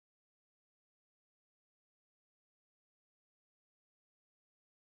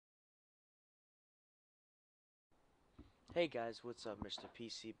Hey guys, what's up? Mr.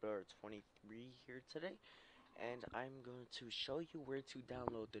 PC Bird 23 here today, and I'm going to show you where to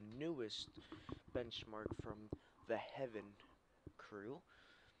download the newest benchmark from the Heaven crew.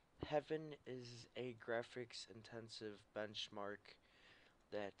 Heaven is a graphics intensive benchmark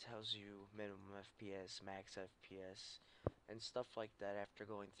that tells you minimum FPS, max FPS, and stuff like that after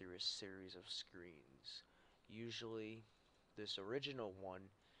going through a series of screens. Usually, this original one,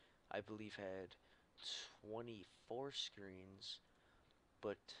 I believe, had 24 screens,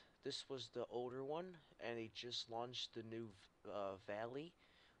 but this was the older one, and they just launched the new Valley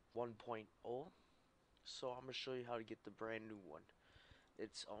 1.0. So I'm gonna show you how to get the brand new one.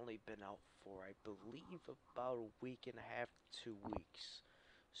 It's only been out for, I believe, about a week and a half to 2 weeks.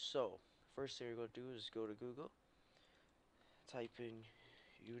 So first thing you're gonna do is go to Google, type in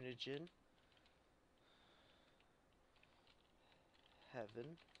Unigen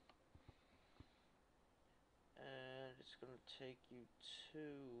Heaven, and it's gonna take you to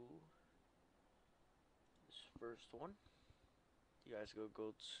this first one. You guys go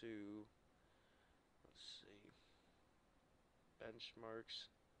to, let's see,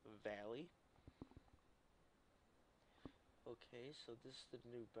 benchmarks Valley. Okay, so this is the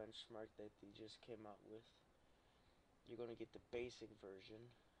new benchmark that they just came out with. You're going to get the basic version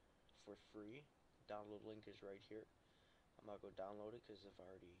for free. Download link is right here. I'm not going to download it because I've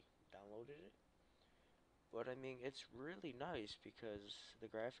already downloaded it. But I mean, it's really nice because the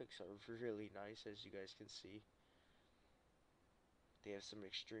graphics are really nice, as you guys can see. They have some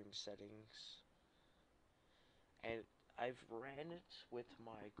extreme settings. And I've ran it with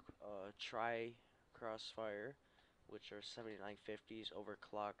my Tri Crossfire, which are 7950s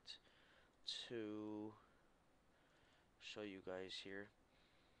overclocked to show you guys here.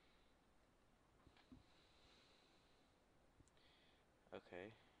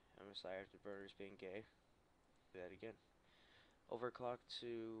 Okay, I'm sorry afterburners being gay. Do that again. Overclocked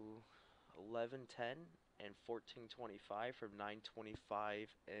to 1110 and 1425 from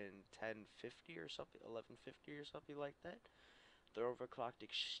 925 and 1050 or something, 1150 or something like that. They're overclocked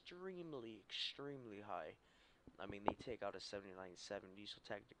extremely high. I mean, they take out a 7970, so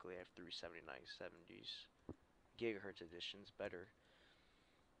technically I have three 7970s. Gigahertz editions better.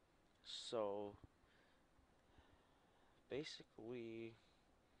 So basically,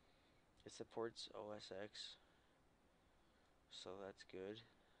 it supports OS X, so that's good.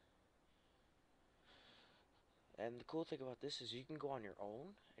 And the cool thing about this is you can go on your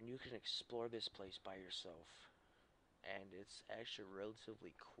own and you can explore this place by yourself. And it's actually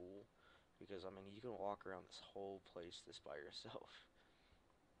relatively cool because I mean you can walk around this whole place this by yourself.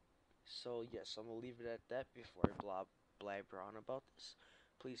 So yes, I'm gonna leave it at that before I blabber on about this.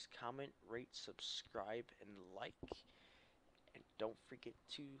 Please comment, rate, subscribe, and like, and don't forget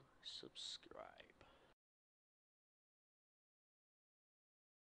to subscribe.